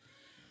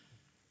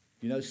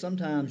You know,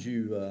 sometimes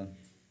you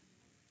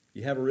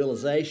have a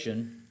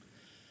realization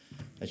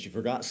that you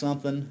forgot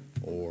something,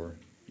 or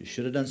you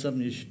should have done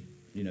something.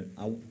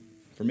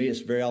 For me,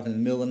 it's very often in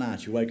the middle of the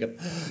night. You wake up,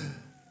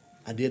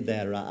 I did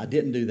that, or I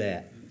didn't do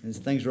that. And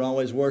things are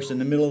always worse in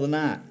the middle of the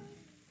night.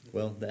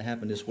 Well, that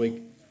happened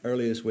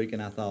early this week,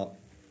 and I thought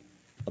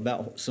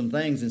about some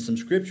things and some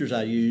scriptures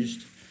I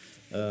used.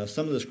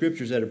 Some of the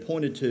scriptures that are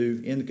pointed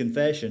to in the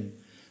confession.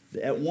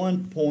 At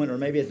one point, or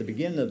maybe at the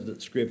beginning of the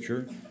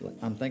scripture,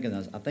 I think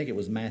it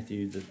was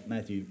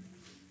Matthew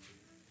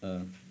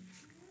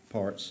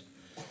parts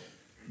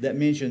that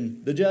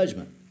mention the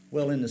judgment.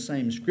 Well, in the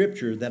same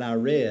scripture that I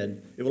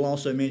read, it will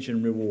also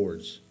mention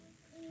rewards.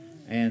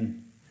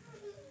 And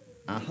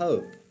I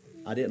hope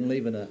I didn't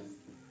leave in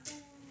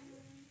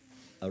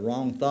a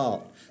wrong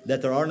thought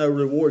that there are no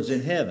rewards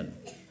in heaven.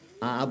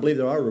 I believe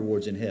there are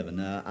rewards in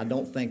heaven. I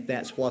don't think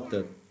that's what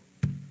the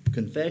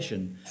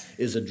confession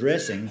is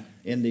addressing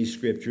in these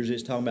scriptures.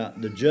 It's talking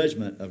about the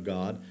judgment of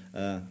God.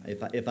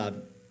 If I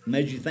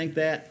made you think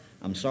that,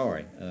 I'm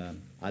sorry.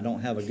 I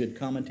don't have a good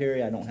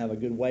commentary. I don't have a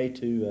good way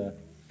to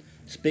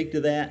speak to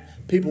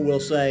that. People will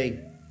say,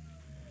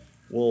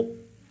 well,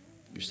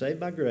 you're saved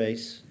by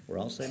grace. We're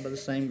all saved by the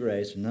same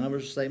grace. None of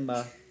us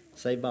are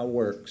saved by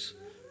works.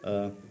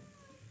 We're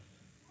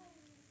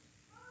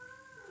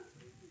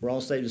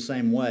all saved the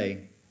same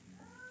way.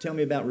 Tell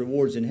me about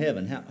rewards in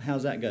heaven.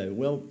 How's that go?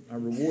 Well, our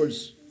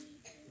rewards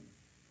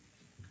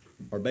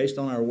are based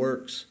on our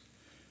works,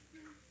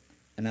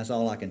 and that's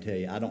all I can tell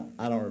you. I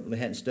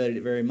hadn't studied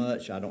it very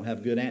much. I don't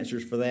have good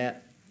answers for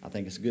that. I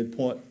think it's a good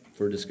point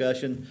for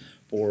discussion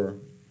for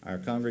our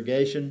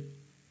congregation,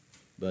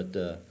 but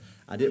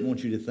I didn't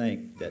want you to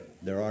think that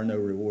there are no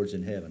rewards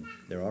in heaven.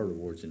 There are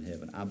rewards in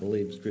heaven. I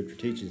believe Scripture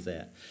teaches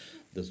that.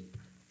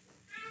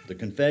 The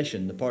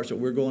confession, the parts that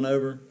we're going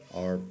over,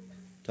 are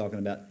talking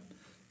about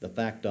the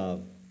fact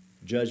of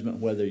judgment,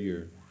 whether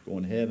you're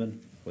going to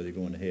heaven, whether you're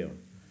going to hell,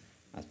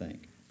 I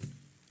think.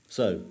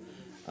 So,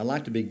 I'd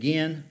like to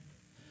begin,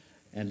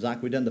 and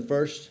like we've done the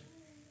first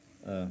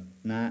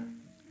night,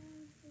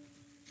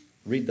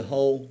 read the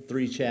whole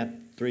three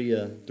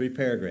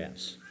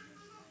paragraphs.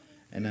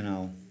 And then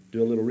I'll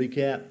do a little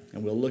recap,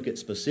 and we'll look at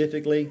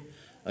specifically,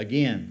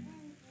 again,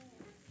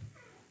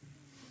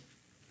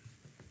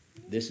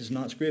 this is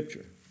not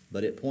Scripture,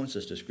 but it points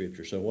us to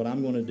Scripture. So what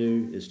I'm going to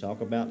do is talk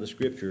about the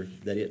Scripture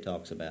that it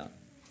talks about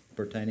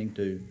pertaining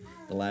to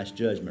the Last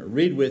Judgment.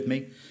 Read with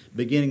me,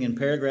 beginning in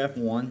paragraph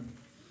 1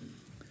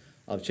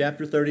 of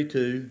chapter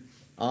 32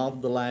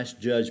 of the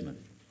Last Judgment.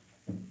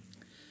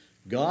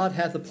 God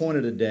hath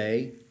appointed a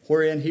day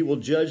wherein he will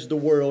judge the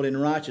world in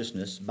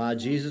righteousness by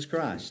Jesus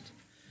Christ,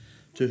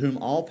 to whom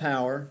all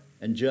power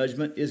and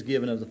judgment is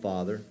given of the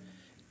Father,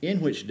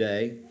 in which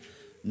day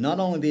not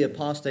only the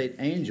apostate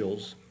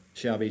angels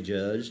shall be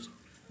judged,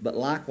 but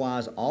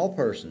likewise all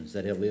persons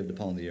that have lived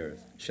upon the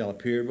earth shall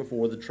appear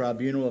before the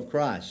tribunal of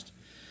Christ,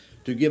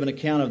 to give an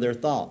account of their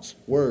thoughts,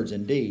 words,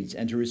 and deeds,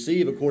 and to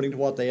receive according to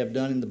what they have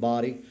done in the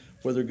body,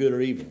 whether good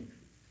or evil.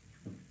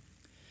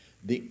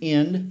 The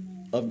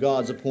end of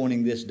God's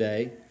appointing this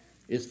day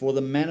is for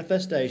the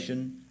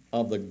manifestation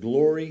of the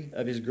glory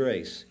of his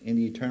grace in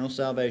the eternal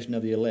salvation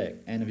of the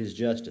elect, and of his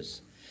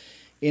justice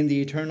in the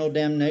eternal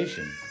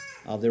damnation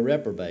of the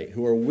reprobate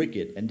who are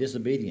wicked and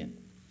disobedient.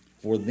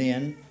 For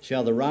then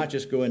shall the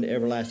righteous go into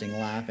everlasting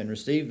life and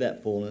receive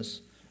that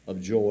fullness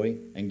of joy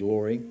and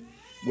glory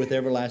with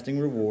everlasting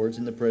rewards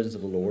in the presence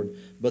of the Lord.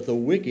 But the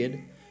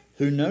wicked,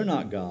 who know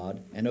not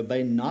God and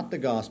obey not the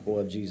gospel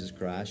of Jesus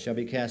Christ, shall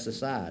be cast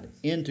aside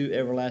into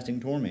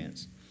everlasting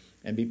torments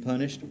and be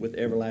punished with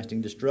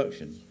everlasting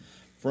destruction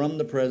from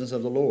the presence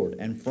of the Lord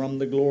and from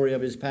the glory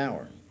of his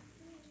power.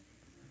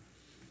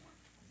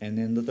 And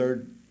then the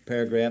third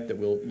paragraph that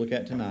we'll look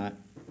at tonight.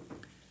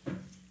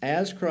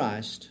 As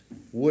Christ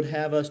would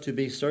have us to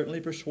be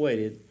certainly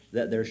persuaded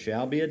that there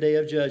shall be a day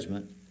of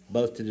judgment,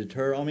 both to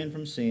deter all men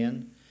from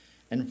sin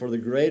and for the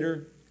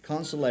greater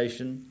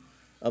consolation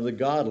of the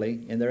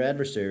godly in their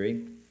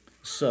adversary,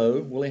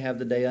 so will he have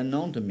the day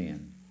unknown to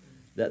men,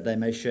 that they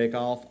may shake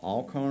off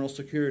all carnal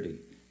security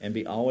and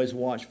be always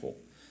watchful,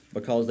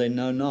 because they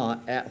know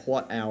not at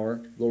what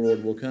hour the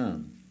Lord will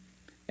come,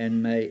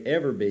 and may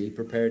ever be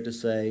prepared to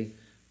say,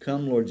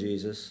 Come, Lord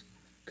Jesus,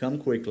 come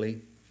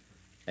quickly.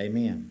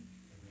 Amen.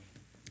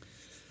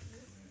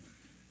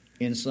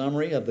 In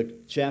summary of the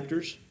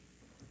chapters,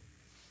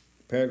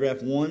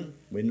 paragraph 1,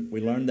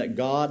 we learned that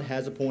God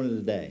has appointed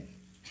a day.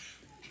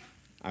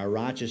 Our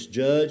righteous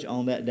judge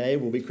on that day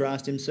will be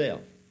Christ himself.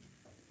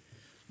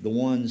 The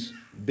ones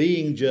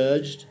being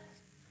judged,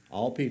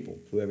 all people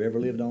who have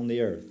ever lived on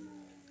the earth,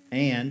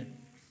 and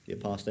the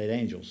apostate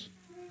angels.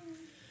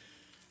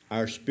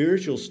 Our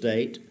spiritual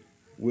state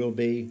will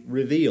be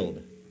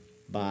revealed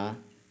by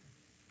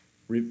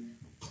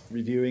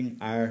reviewing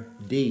our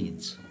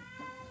deeds.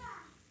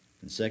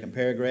 In the second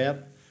paragraph,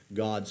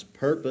 God's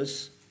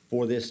purpose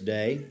for this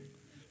day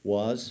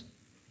was,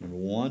 number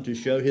 1, to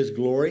show his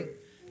glory.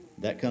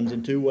 That comes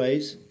in 2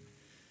 ways.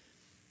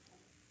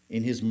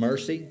 In his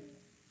mercy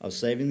of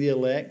saving the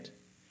elect,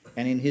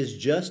 and in his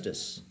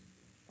justice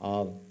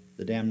of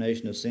the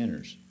damnation of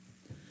sinners.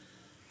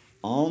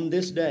 On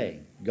this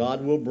day,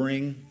 God will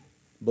bring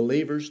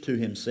believers to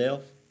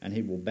himself, and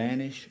he will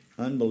banish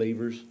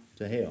unbelievers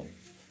to hell,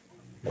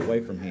 away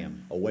from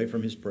him, away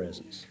from his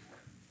presence.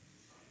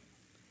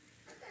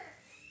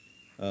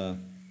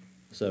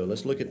 So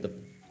let's look at the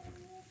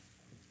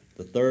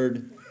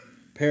third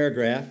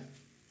paragraph.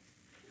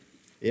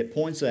 It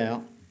points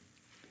out,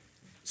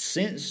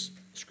 since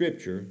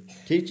Scripture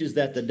teaches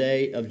that the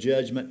day of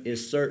judgment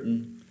is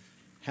certain,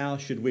 how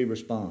should we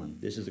respond?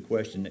 This is the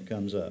question that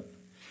comes up.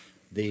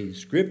 The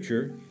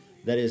Scripture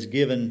that is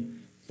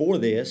given for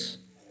this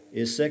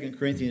is 2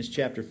 Corinthians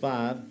chapter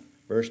 5,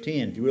 verse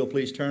 10. If you will,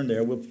 please turn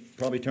there. We'll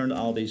probably turn to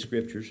all these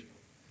Scriptures.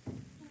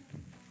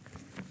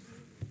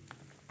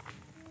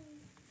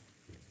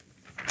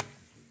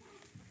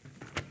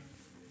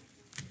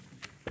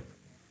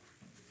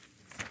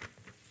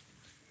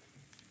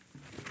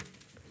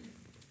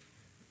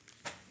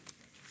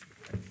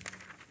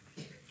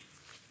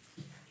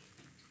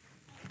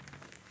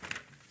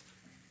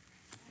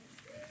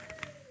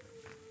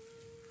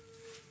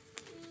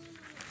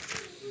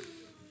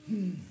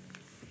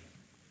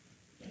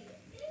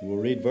 We'll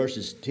read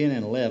verses 10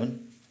 and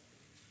 11.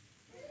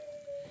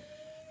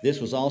 This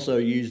was also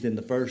used in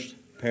the first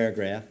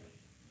paragraph.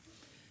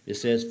 It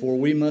says, "For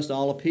we must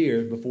all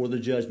appear before the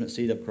judgment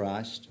seat of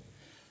Christ,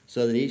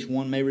 so that each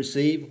one may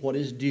receive what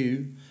is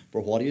due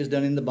for what he has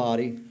done in the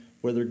body,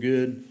 whether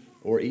good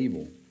or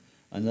evil."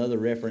 Another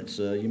reference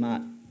you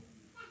might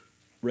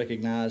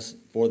recognize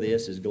for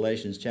this is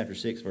Galatians chapter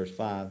 6, verse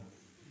 5.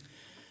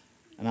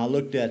 And I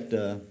looked at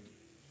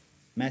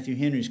Matthew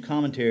Henry's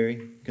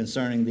commentary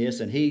concerning this,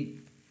 and he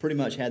pretty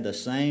much had the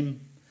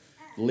same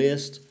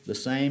list, the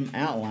same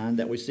outline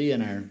that we see in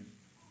our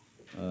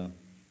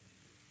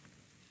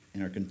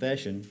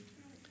confession.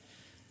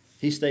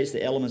 He states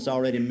the elements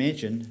already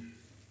mentioned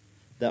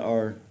that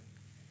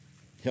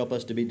help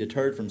us to be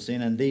deterred from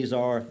sin, and these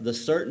are the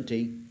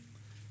certainty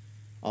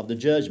of the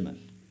judgment.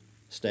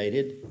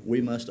 Stated, we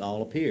must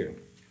all appear.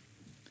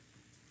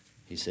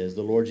 He says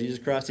the Lord Jesus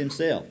Christ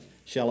himself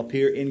shall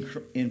appear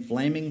in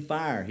flaming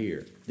fire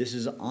here. This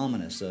is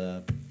ominous.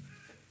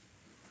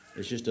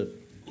 It's just a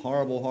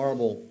horrible,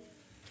 horrible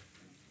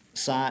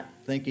sight,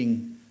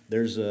 thinking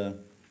there's a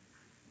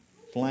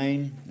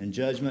flame and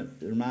judgment.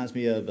 It reminds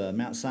me of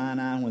Mount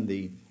Sinai when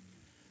the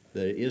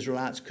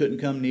Israelites couldn't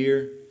come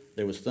near.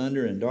 There was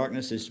thunder and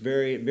darkness. It's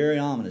very, very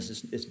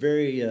ominous. It's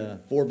very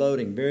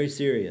foreboding, very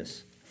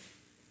serious.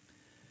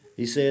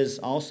 He says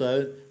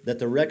also that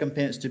the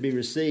recompense to be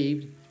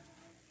received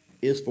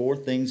is for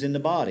things in the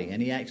body.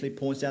 And he actually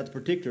points out the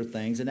particular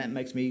things, and that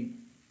makes me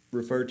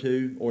refer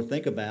to or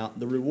think about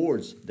the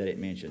rewards that it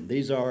mentioned.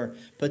 These are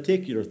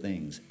particular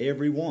things,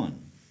 every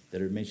one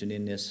that are mentioned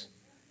in this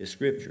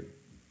Scripture.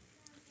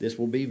 This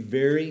will be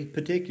very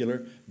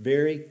particular,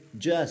 very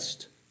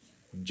just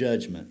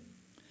judgment,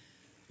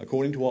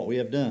 according to what we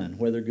have done,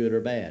 whether good or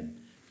bad.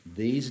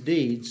 These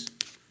deeds,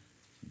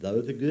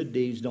 though the good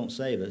deeds don't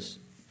save us,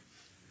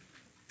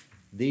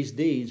 these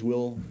deeds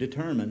will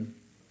determine,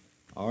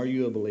 are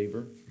you a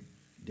believer?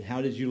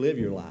 How did you live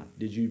your life?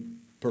 Did you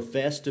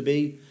profess to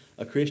be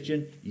a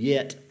Christian,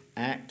 yet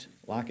act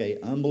like an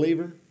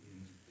unbeliever?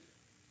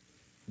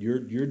 Your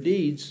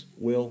deeds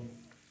will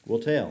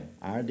tell.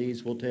 Our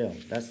deeds will tell.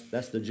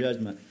 That's the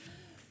judgment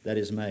that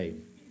is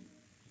made.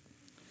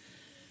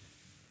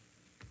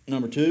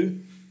 Number 2,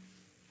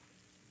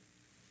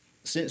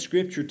 since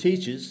Scripture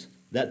teaches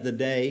that the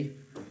day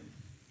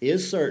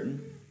is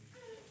certain,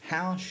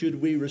 how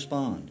should we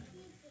respond?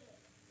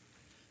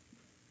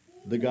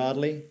 The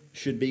godly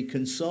should be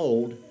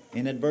consoled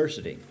in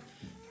adversity.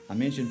 I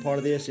mentioned part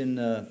of this in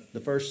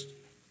the first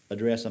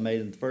address I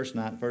made in the first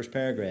night, first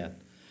paragraph.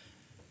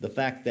 The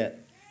fact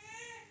that,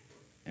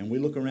 and we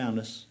look around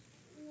us,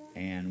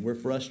 and we're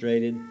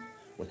frustrated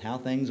with how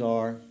things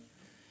are.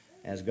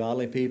 As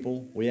godly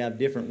people, we have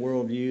different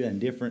worldview and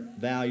different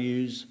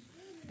values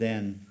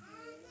than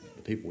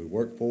the people we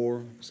work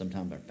for,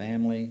 sometimes our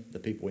family, the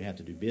people we have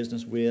to do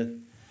business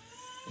with.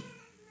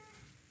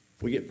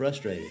 We get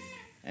frustrated.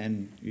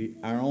 And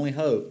our only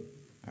hope,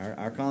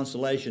 our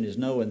consolation is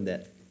knowing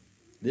that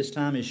this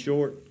time is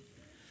short.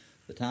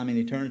 The time in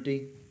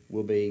eternity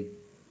will be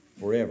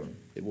forever.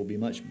 It will be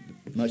much,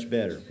 much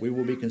better. We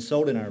will be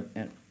consoled in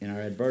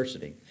our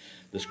adversity.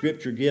 The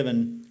Scripture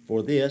given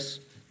for this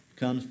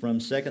comes from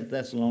 2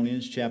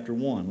 Thessalonians chapter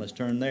 1. Let's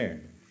turn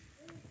there.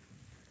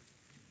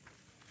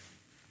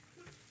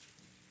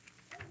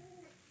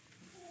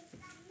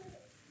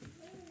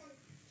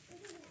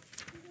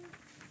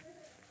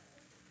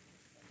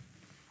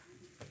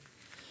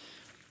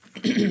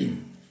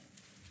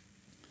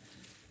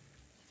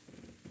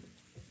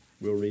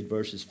 We'll read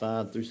verses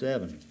 5 through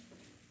 7.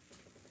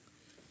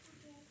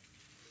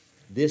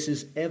 This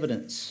is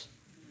evidence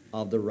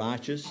of the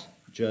righteous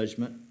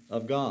judgment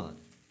of God,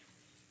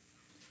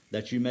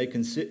 that you may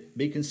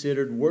be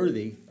considered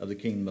worthy of the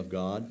kingdom of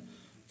God,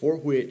 for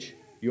which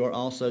you are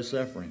also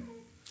suffering,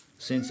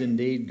 since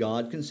indeed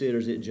God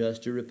considers it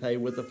just to repay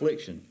with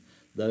affliction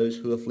those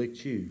who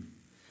afflict you,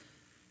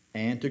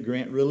 and to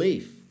grant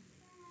relief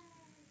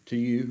to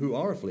you who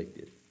are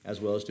afflicted,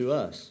 as well as to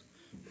us,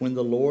 when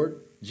the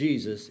Lord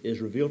Jesus is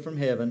revealed from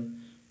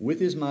heaven with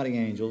his mighty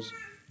angels,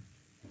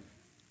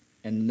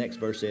 and the next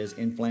verse says,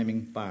 in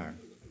flaming fire.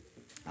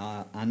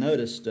 I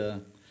noticed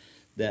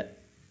that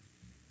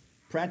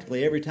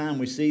practically every time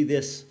we see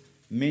this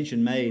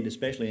mention made,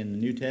 especially in the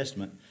New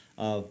Testament,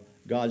 of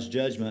God's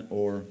judgment,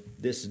 or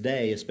this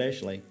day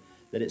especially,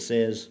 that it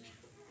says,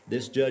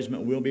 this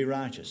judgment will be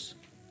righteous.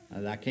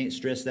 And I can't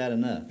stress that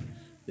enough.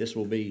 This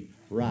will be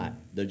right.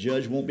 The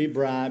judge won't be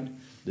bribed.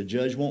 The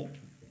judge won't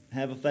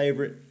have a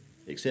favorite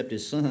except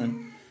his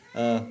son.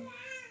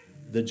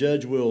 The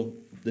judge will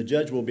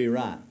be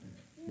right.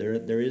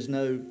 There is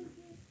no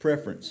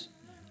preference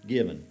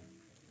given.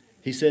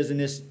 He says in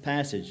this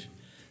passage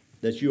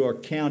that you are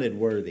counted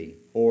worthy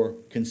or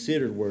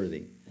considered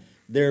worthy.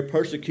 Their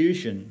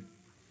persecution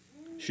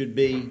should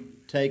be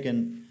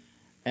taken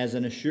as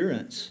an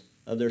assurance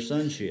of their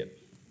sonship.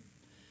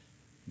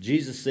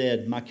 Jesus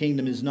said, my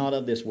kingdom is not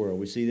of this world.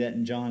 We see that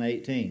in John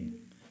 18.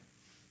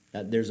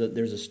 There's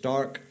a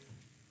stark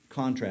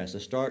contrast, a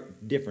stark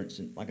difference,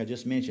 like I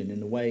just mentioned, in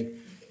the way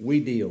we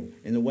deal,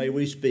 in the way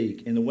we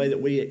speak, in the way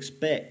that we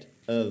expect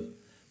of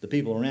the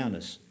people around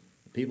us,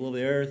 the people of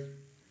the earth,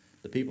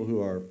 the people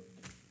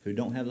who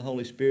don't have the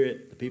Holy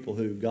Spirit, the people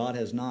who God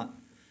has not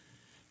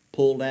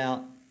pulled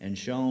out and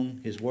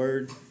shown his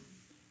word.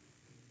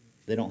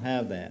 They don't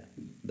have that.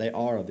 They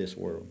are of this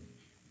world.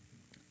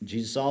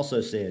 Jesus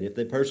also said, if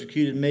they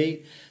persecuted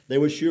me, they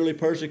would surely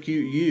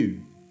persecute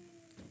you.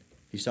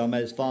 He's talking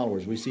about his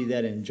followers. We see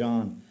that in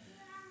John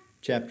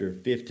chapter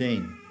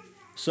 15.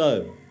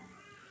 So,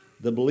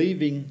 to the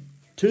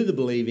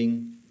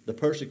believing, the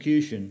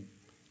persecution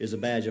is a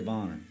badge of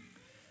honor.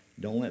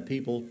 Don't let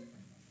people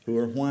who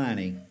are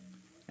whiny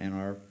and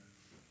are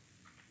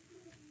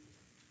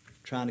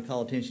trying to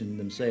call attention to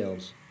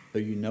themselves, who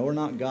you know are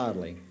not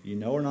godly, you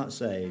know are not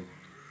saved,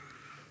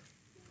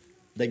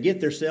 they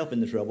get themselves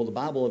into trouble. The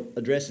Bible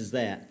addresses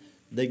that.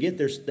 They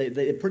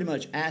pretty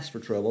much ask for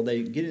trouble.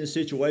 They get into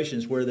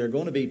situations where they're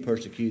going to be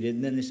persecuted,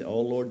 and then they say,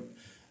 oh, Lord,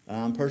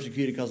 I'm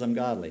persecuted because I'm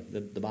godly.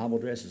 The Bible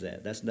addresses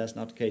that. That's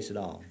not the case at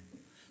all.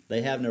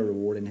 They have no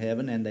reward in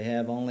heaven, and they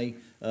have only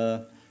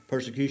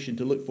persecution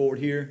to look forward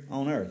here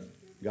on earth.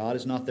 God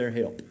is not their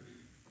help.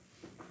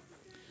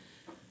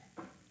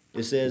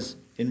 It says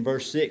in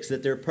verse 6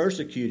 that their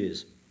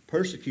persecutors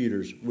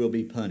will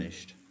be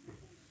punished.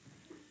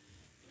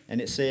 And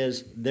it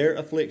says their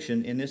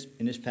affliction in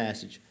this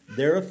passage,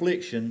 their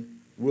affliction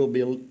will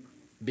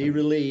be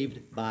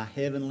relieved by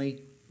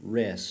heavenly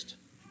rest.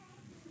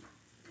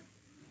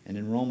 And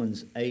in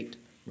Romans 8,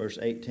 verse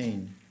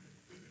 18,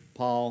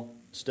 Paul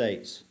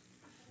states,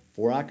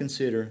 for I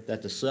consider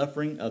that the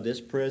suffering of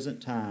this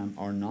present time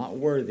are not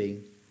worthy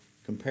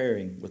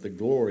comparing with the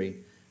glory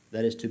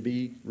that is to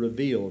be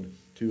revealed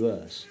to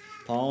us.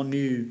 Paul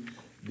knew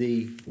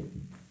the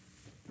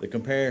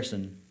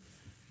comparison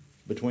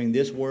between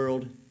this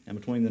world and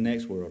between the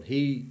next world.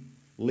 He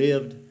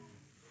lived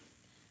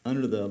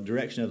under the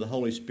direction of the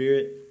Holy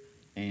Spirit,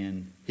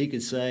 and he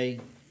could say,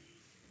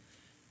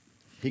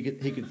 he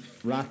could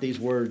write these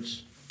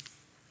words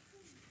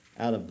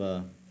out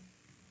of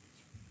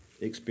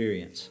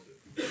experience.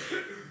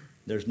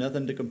 There's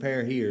nothing to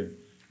compare here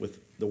with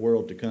the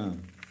world to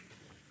come.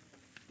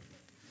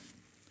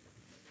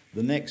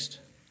 The next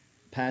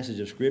passage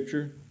of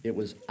Scripture, it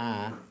was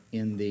I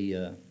in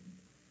the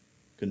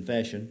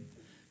confession,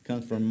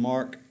 comes from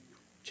Mark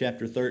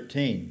chapter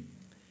 13.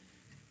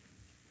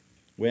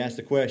 We ask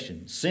the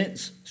question,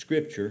 since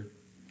Scripture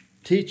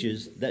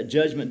teaches that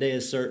Judgment Day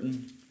is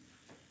certain,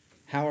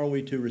 how are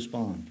we to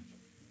respond?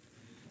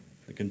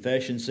 The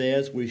confession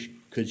says we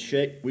should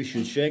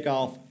shake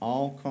off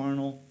all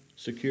carnal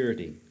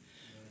security.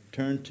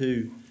 Turn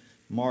to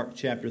Mark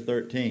chapter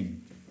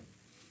 13.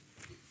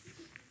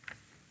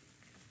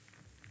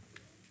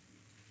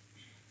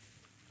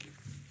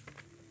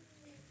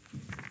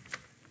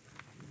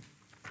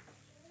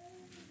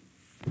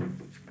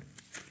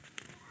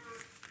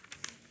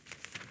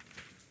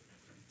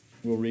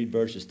 We'll read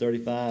verses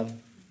 35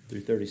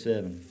 through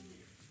 37.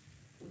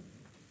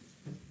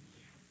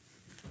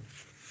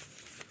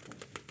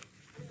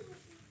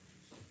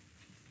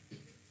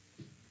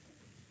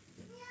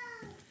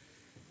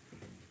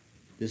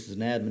 This is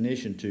an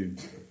admonition to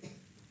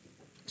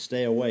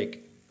stay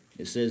awake.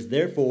 It says,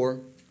 therefore,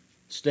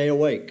 stay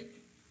awake.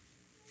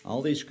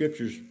 All these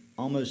scriptures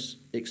almost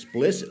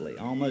explicitly,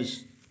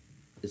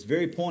 it's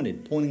very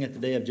pointing at the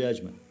day of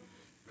judgment,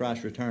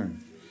 Christ's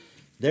return.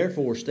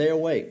 Therefore, stay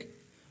awake,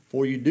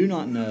 for you do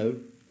not know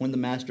when the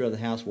master of the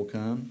house will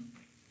come,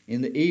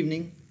 in the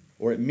evening,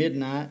 or at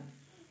midnight,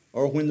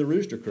 or when the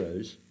rooster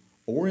crows,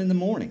 or in the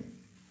morning,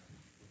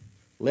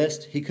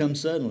 lest he come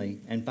suddenly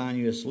and find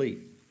you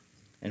asleep.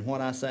 And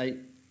what I say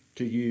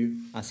to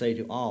you, I say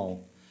to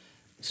all,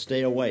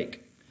 stay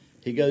awake.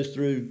 He goes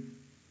through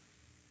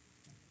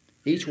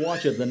each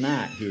watch of the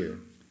night here.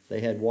 They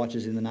had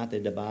watches in the night. They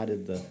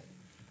divided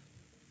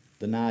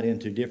the night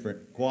into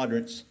different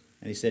quadrants.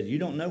 And he said, you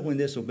don't know when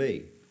this will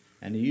be.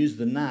 And he used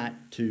the night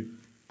to,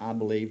 I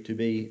believe, to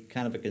be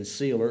kind of a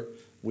concealer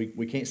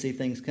We can't see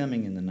things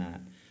coming in the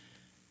night.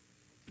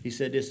 He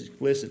said this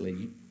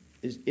explicitly.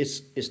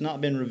 It's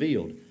not been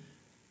revealed.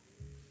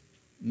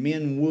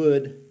 Men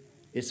would.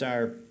 It's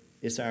our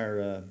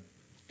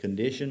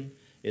condition.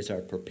 It's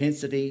our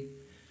propensity.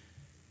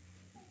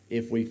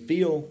 If we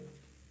feel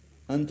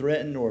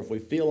unthreatened, or if we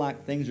feel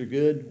like things are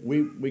good,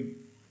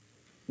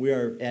 we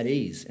are at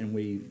ease, and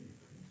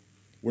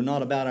we're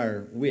not about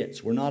our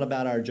wits. We're not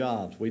about our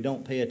jobs. We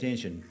don't pay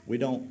attention.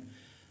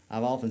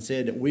 I've often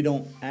said that we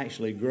don't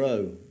actually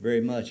grow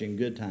very much in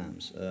good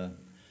times.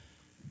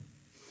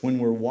 When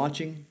we're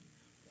watching,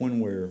 when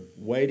we're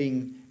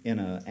waiting in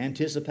an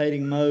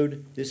anticipating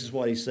mode, this is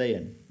what he's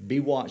saying. Be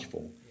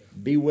watchful.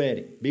 Be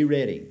ready. Be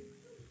ready.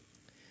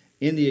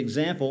 In the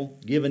example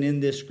given in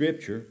this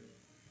scripture,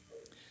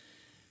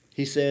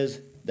 he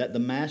says that the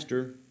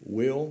master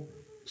will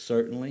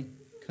certainly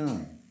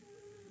come.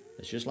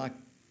 It's just like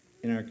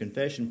in our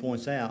confession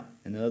points out,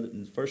 in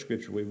the first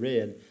scripture we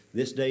read,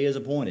 this day is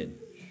appointed.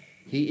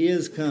 He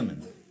is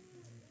coming.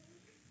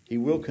 He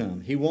will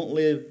come. He won't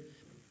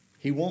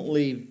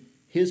leave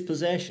his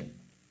possession,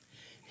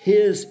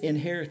 his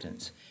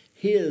inheritance,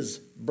 his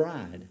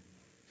bride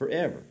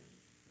forever.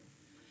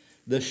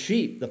 The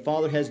sheep the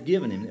Father has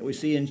given him, that we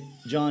see in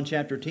John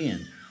chapter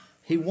 10,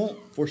 he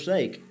won't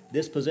forsake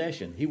this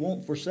possession. He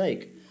won't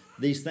forsake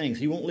these things.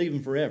 He won't leave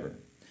them forever.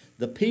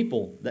 The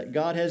people that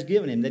God has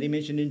given him, that he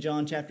mentioned in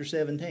John chapter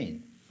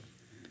 17,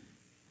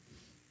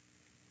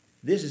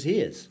 this is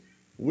his.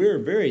 We're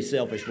very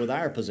selfish with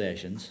our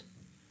possessions,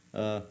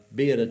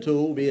 be it a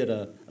tool, be it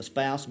a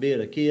spouse, be it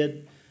a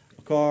kid,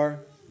 a car,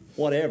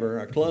 whatever,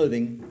 our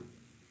clothing.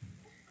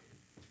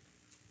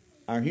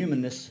 Our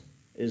humanness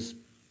is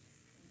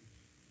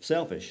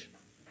selfish.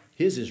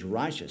 His is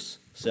righteous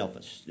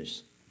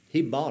selfishness.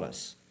 He bought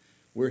us.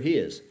 We're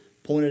his.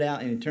 Pointed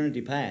out in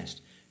eternity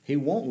past. He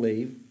won't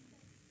leave.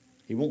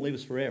 He won't leave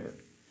us forever.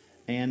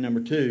 And number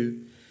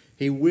two,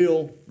 he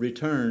will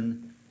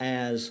return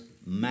as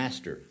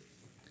master.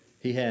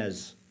 He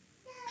has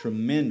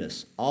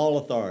tremendous, all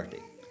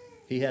authority.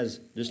 He has,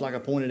 just like I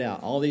pointed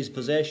out, all these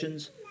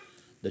possessions,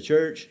 the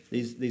church,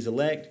 these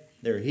elect,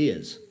 they're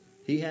his.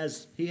 He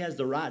has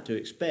the right to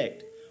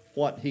expect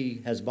what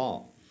he has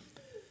bought.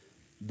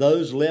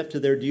 Those left to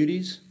their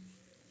duties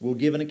will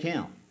give an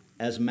account.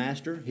 As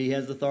master, he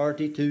has the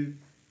authority to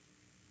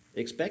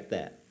expect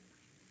that.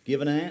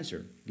 Give an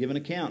answer. Give an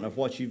account of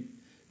what you've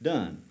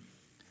done.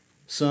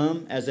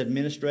 Some as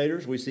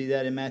administrators, we see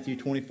that in Matthew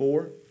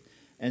 24,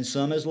 and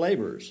some as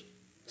laborers,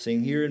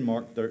 seen here in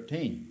Mark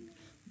 13.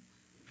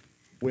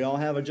 We all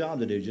have a job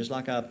to do, just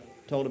like I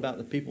told about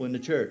the people in the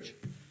church.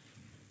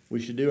 We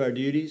should do our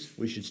duties.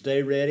 We should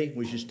stay ready.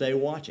 We should stay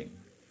watching.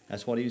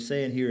 That's what he's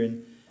saying here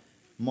in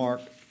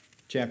Mark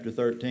chapter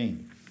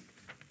 13.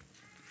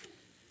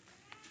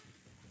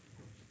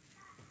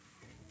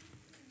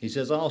 He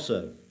says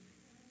also,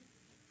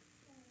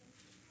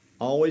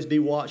 always be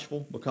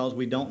watchful, because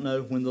we don't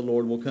know when the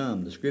Lord will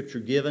come. The scripture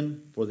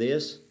given for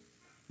this,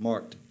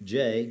 marked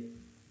J,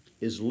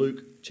 is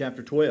Luke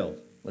chapter 12.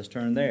 Let's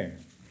turn there.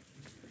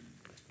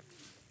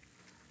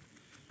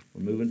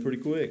 We're moving pretty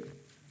quick.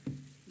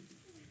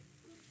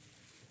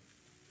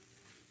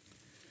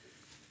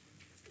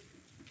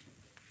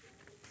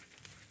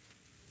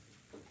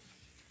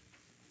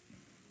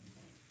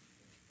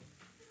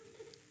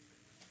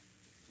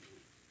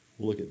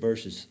 We'll look at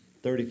verses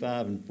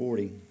 35 and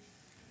 40.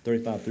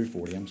 35 through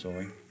 40, I'm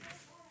sorry.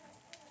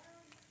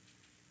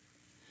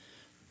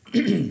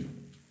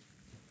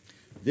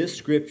 This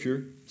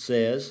scripture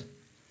says,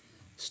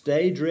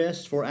 stay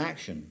dressed for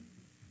action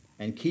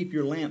and keep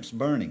your lamps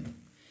burning,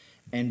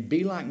 and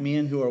be like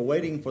men who are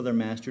waiting for their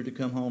master to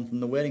come home from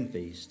the wedding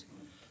feast,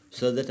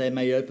 so that they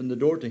may open the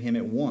door to him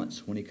at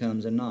once when he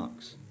comes and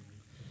knocks.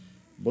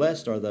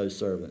 Blessed are those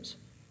servants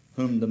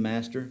whom the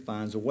master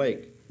finds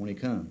awake when he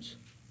comes.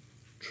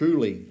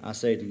 Truly, I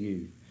say to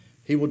you,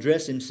 he will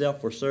dress himself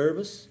for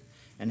service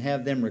and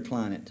have them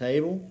recline at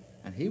table,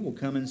 and he will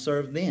come and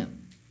serve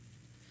them.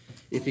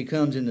 If he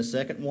comes in the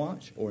second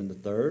watch or in the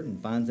third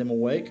and finds them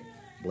awake,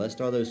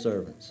 blessed are those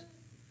servants.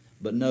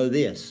 But know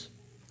this,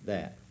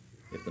 that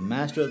if the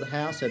master of the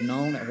house had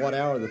known at what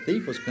hour the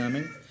thief was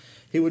coming,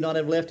 he would not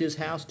have left his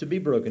house to be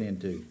broken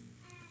into.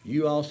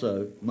 You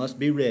also must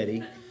be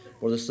ready,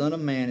 for the Son of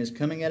Man is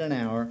coming at an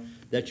hour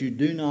that you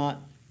do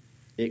not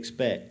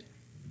expect.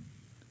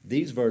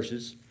 These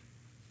verses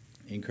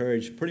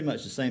encourage pretty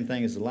much the same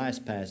thing as the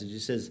last passage. It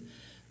says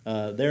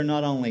they're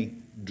not only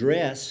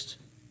dressed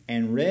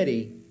and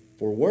ready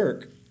for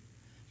work,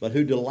 but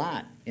who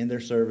delight in their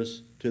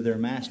service to their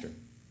master.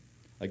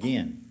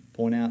 Again,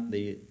 point out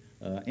the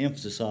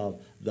emphasis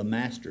of the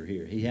master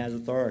here. He has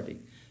authority.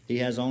 He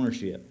has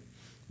ownership.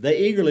 They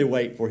eagerly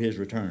wait for his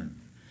return,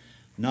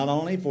 not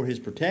only for his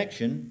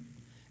protection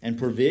and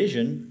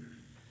provision,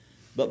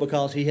 but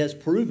because he has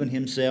proven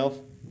himself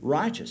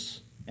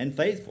righteous and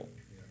faithful.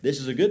 This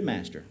is a good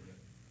master.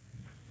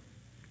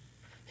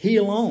 He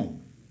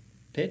alone,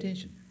 pay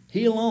attention,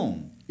 he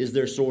alone is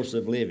their source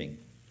of living.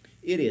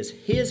 It is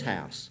his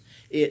house.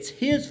 It's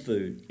his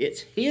food.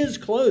 It's his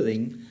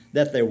clothing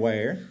that they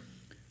wear.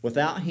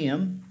 Without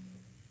Him,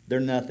 they're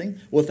nothing.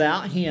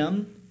 Without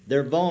Him,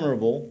 they're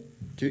vulnerable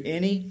to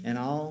any and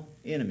all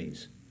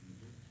enemies.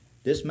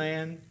 This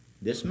man,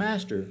 this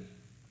master,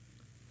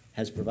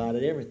 has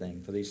provided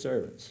everything for these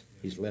servants.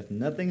 He's left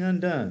nothing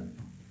undone.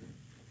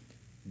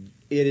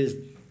 It is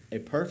a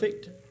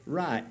perfect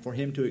right for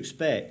him to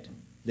expect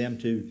them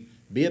to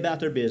be about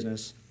their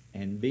business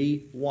and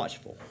be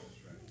watchful.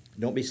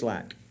 Don't be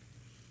slack.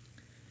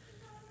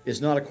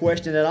 It's not a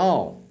question at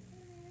all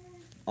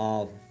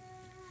of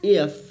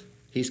if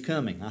He's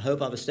coming. I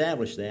hope I've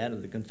established that, or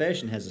the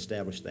confession has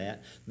established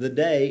that. The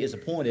day is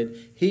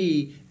appointed.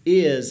 He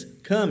is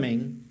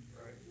coming.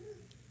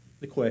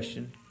 The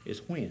question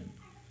is when.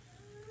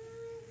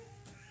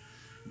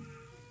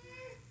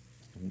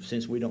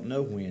 Since we don't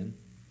know when,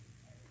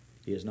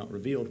 He has not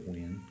revealed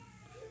when,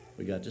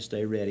 we got to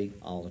stay ready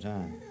all the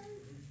time.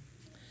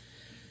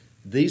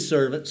 These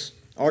servants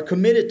are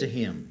committed to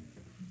Him.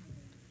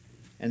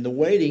 And the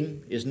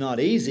waiting is not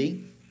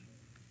easy,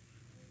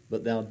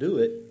 but they'll do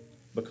it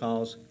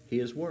because He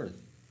is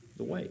worth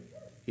the wait.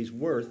 He's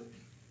worth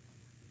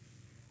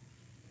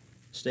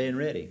staying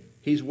ready.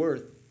 He's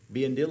worth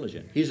being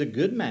diligent. He's a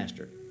good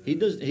master. He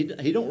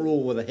don't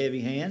rule with a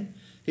heavy hand.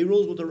 He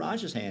rules with a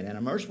righteous hand and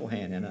a merciful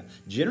hand and a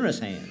generous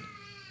hand.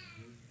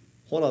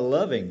 What a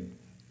loving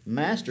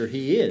master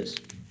He is.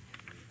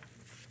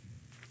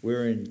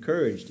 We're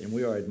encouraged and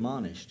we are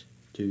admonished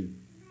to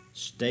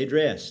stay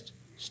dressed,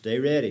 stay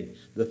ready.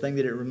 The thing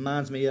that it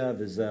reminds me of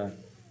is the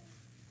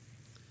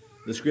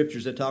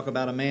scriptures that talk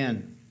about a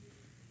man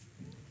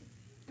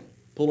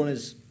pulling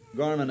his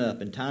garment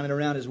up and tying it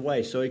around his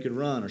waist so he could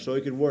run or so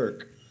he could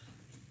work.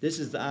 This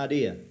is the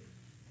idea.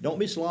 Don't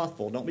be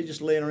slothful. Don't be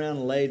just laying around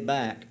and laid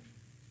back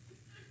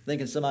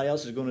thinking somebody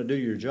else is going to do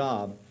your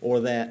job,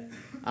 or that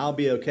I'll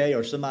be okay,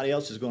 or somebody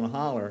else is going to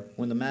holler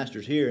when the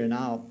master's here and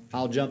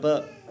I'll jump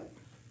up.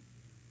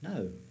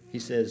 No. He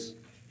says,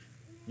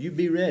 you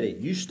be ready.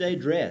 You stay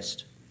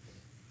dressed.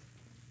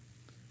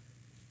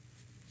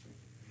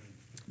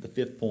 The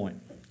fifth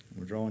point.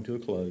 We're drawing to a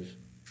close.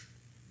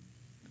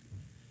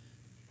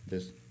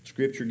 The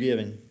scripture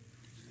given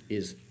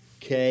is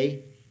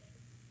K,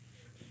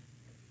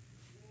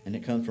 and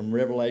it comes from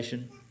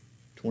Revelation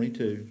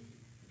 22,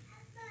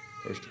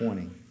 verse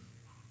 20.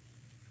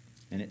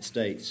 And it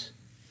states,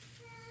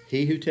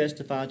 He who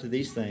testified to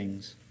these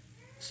things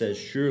says,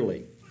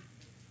 surely,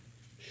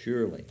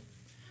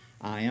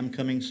 I am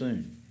coming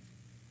soon.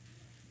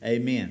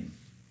 Amen.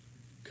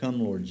 Come,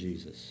 Lord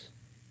Jesus.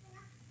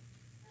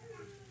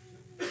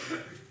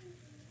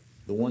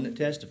 The one that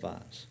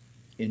testifies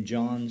in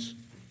John's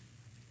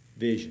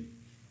vision.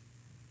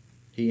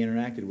 He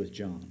interacted with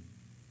John.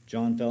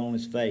 John fell on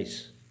his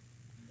face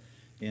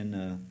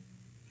in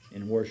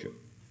worship.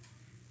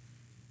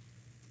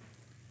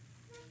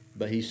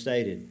 But he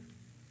stated,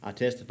 I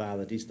testify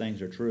that these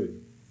things are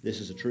true. This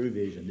is a true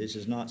vision. This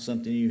is not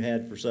something you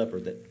had for supper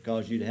that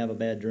caused you to have a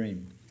bad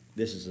dream.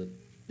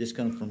 This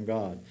comes from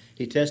God.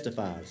 He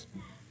testifies.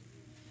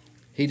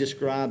 He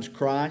describes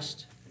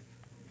Christ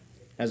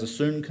as a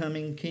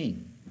soon-coming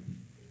king.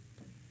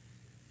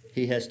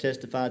 He has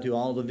testified to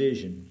all the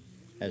vision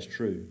as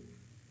true.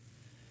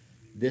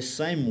 This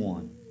same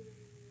one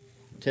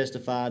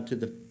testified to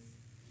the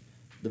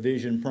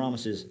vision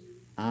promises,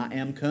 I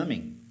am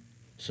coming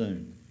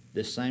soon.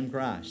 This same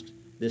Christ,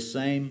 this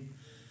same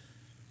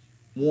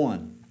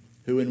one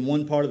who in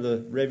one part of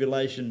the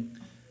Revelation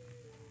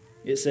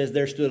it says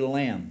there stood a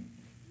lamb.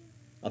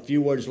 A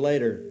few words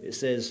later it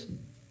says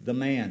the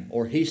man,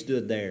 or he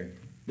stood there,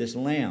 this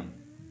lamb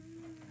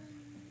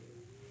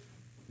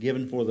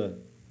given for the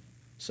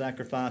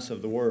sacrifice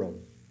of the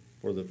world,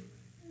 for the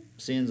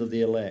sins of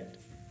the elect.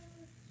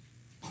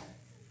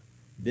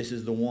 This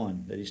is the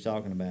one that he's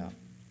talking about.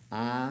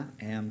 I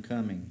am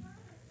coming.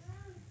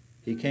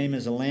 He came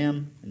as a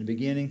lamb in the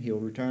beginning. He'll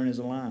return as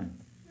a lion.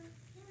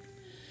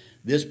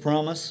 This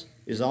promise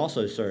is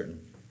also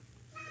certain.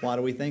 Why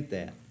do we think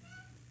that?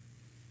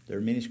 There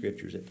are many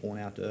scriptures that point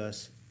out to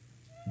us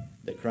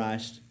that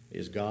Christ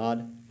is God.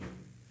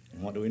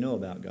 And what do we know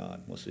about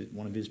God? What's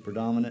one of His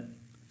predominant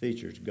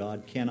features?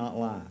 God cannot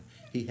lie.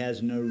 He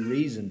has no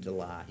reason to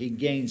lie. He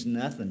gains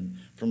nothing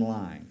from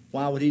lying.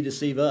 Why would He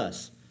deceive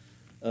us,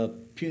 a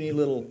puny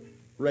little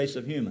race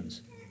of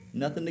humans?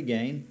 Nothing to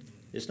gain.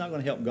 It's not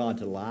going to help God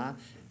to lie.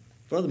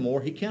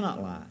 Furthermore, He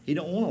cannot lie. He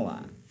don't want to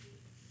lie.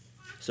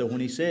 So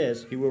when He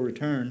says He will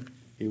return,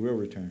 He will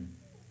return.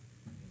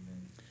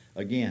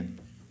 Again,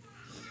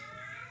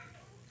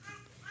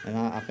 and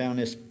I found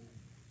this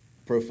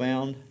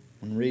profound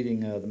when reading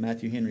the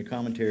Matthew Henry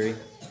commentary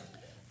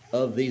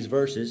of these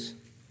verses.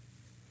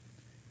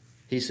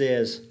 He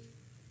says,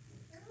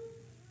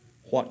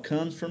 what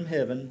comes from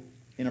heaven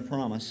in a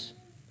promise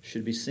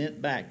should be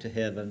sent back to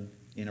heaven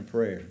in a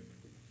prayer.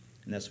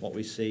 And that's what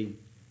we see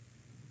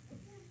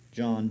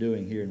John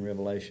doing here in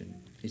Revelation.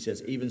 He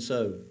says, even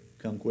so,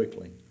 come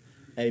quickly.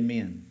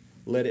 Amen.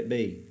 Let it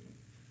be.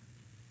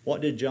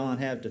 What did John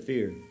have to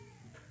fear?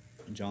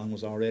 John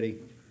was already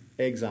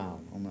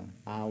exiled on the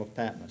Isle of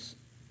Patmos.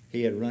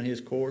 He had run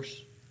his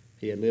course.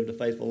 He had lived a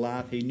faithful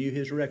life. He knew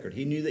his record.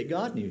 He knew that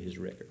God knew his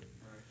record.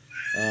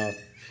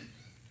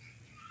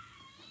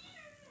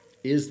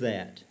 Is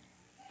that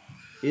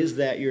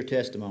your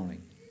testimony?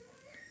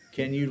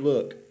 Can you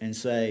look and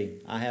say,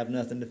 I have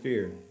nothing to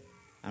fear.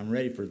 I'm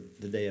ready for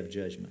the day of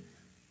judgment.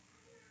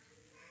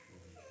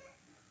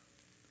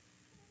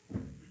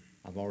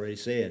 I've already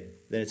said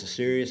that it's a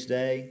serious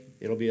day.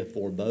 It'll be a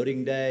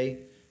foreboding day.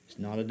 It's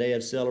not a day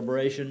of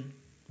celebration,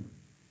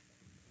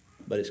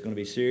 but it's going to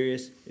be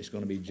serious. It's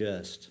going to be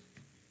just.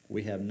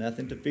 We have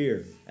nothing to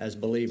fear as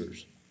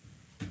believers.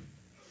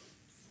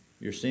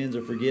 Your sins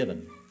are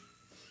forgiven.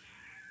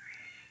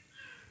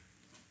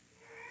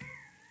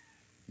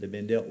 They've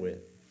been dealt with.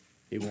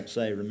 He won't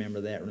say,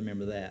 remember that,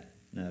 remember that.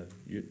 No,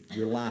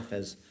 your life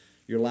has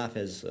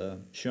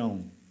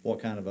shown what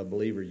kind of a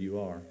believer you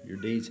are. Your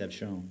deeds have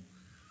shown.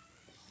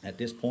 At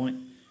this point,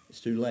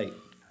 it's too late.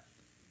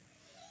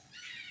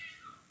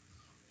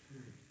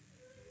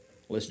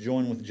 Let's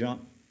join with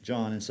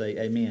John and say,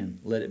 amen.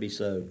 Let it be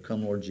so.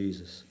 Come, Lord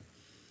Jesus.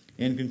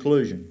 In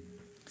conclusion,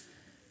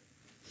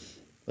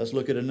 let's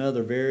look at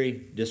another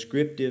very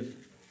descriptive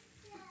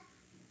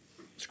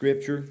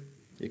scripture.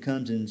 It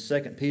comes in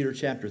 2 Peter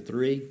chapter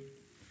 3,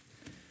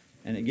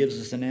 and it gives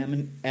us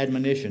an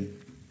admonition.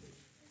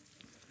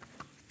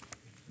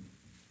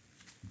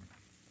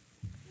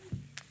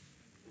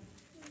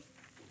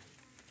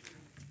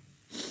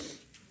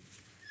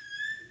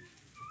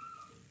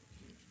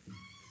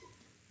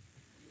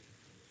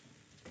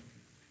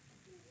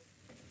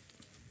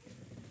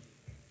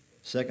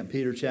 Second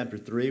Peter chapter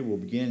 3, we'll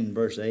begin in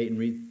verse 8 and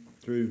read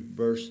through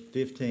verse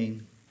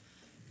 15.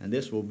 And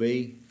this will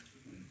be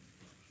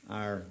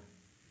our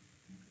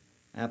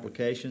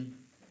application.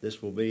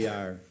 This will be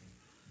our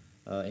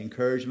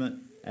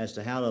encouragement as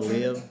to how to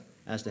live,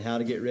 as to how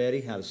to get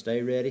ready, how to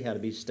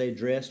stay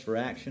dressed for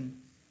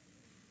action.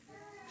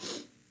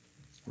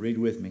 Read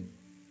with me.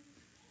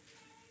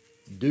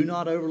 Do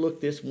not overlook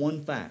this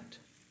one fact,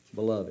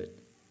 beloved,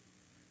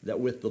 that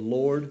with the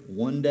Lord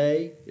 1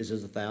 day is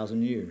as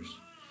 1,000 years,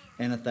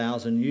 and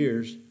 1,000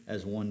 years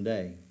as 1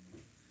 day.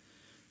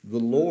 The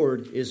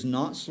Lord is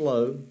not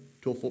slow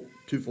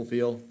to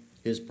fulfill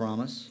his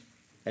promise,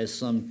 as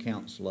some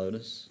count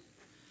slowness,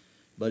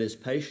 but is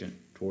patient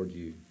toward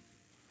you,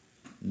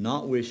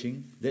 not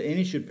wishing that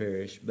any should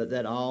perish, but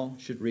that all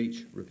should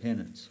reach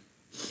repentance.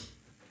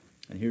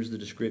 And here's the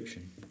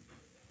description.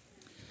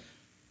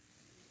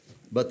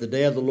 But the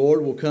day of the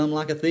Lord will come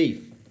like a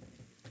thief,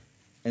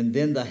 and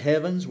then the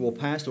heavens will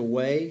pass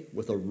away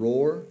with a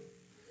roar,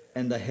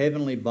 and the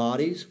heavenly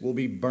bodies will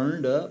be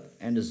burned up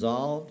and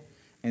dissolved,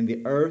 and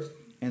the earth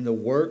and the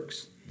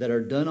works that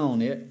are done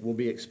on it will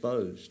be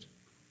exposed.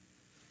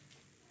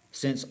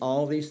 Since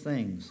all these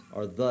things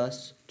are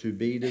thus to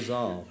be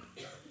dissolved,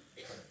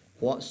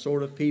 what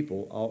sort of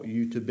people ought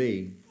you to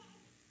be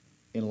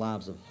in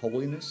lives of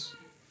holiness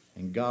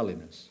and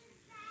godliness,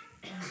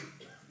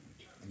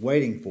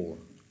 waiting for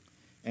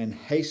and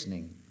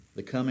hastening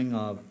the coming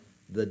of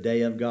the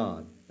day of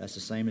God? That's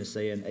the same as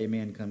saying,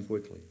 amen, come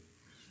quickly.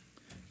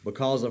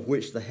 Because of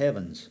which the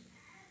heavens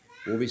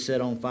will be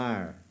set on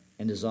fire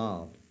and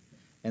dissolved,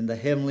 and the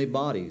heavenly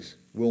bodies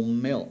will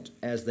melt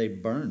as they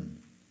burn.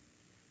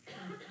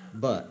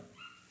 But,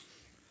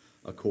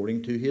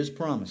 according to his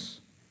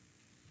promise,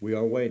 we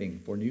are waiting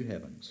for new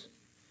heavens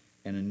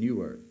and a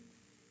new earth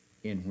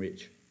in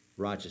which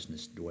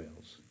righteousness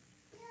dwells.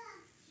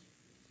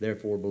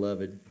 Therefore,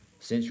 beloved,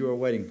 since you are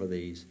waiting for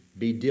these,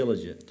 be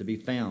diligent to be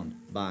found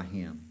by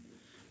him,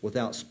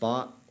 without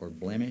spot or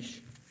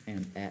blemish,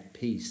 and at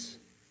peace.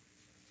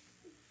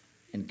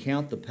 And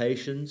count the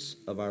patience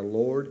of our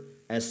Lord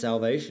as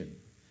salvation,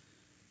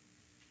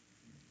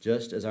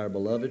 just as our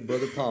beloved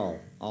brother Paul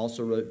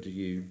also wrote to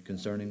you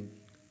concerning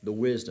the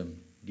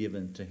wisdom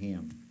given to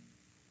him.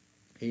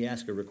 He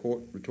asked a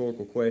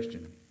rhetorical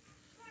question.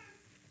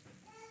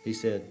 He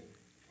said,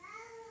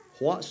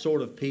 what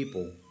sort of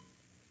people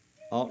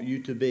ought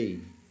you to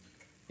be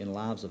in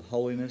lives of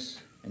holiness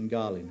and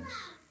godliness?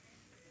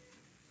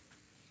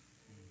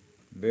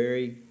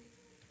 Very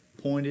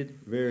pointed,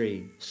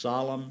 very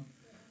solemn,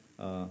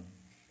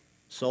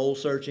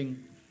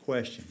 soul-searching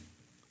question.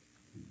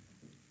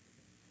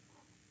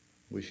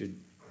 We should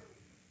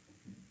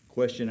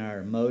question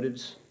our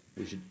motives.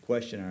 We should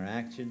question our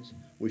actions.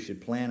 We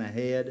should plan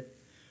ahead.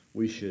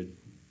 We should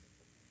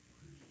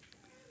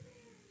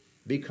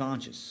be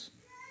conscious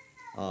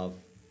of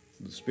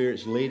the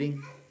Spirit's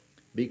leading.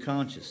 Be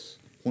conscious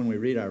when we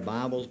read our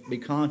Bibles. Be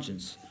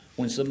conscious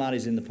when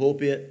somebody's in the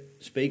pulpit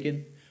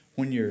speaking.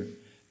 When you're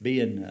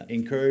being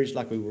encouraged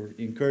like we were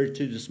encouraged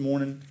to this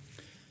morning.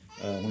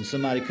 When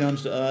somebody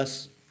comes to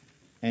us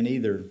and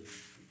either,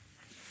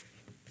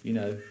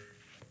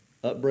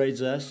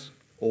 upbraids us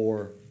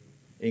or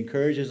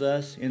encourages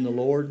us in the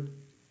Lord,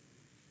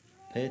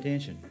 pay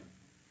attention.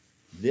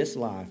 This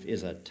life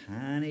is a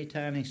tiny,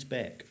 tiny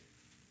speck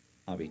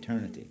of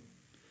eternity.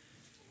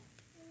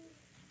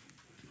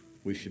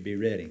 We should be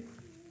ready.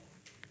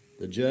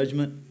 The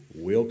judgment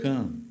will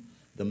come.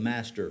 The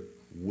Master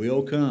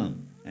will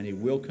come, and he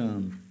will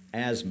come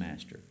as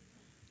Master.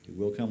 He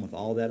will come with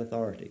all that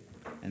authority.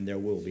 and there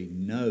will be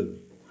no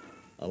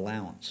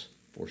allowance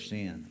for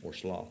sin or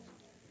sloth.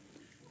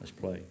 Let's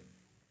pray.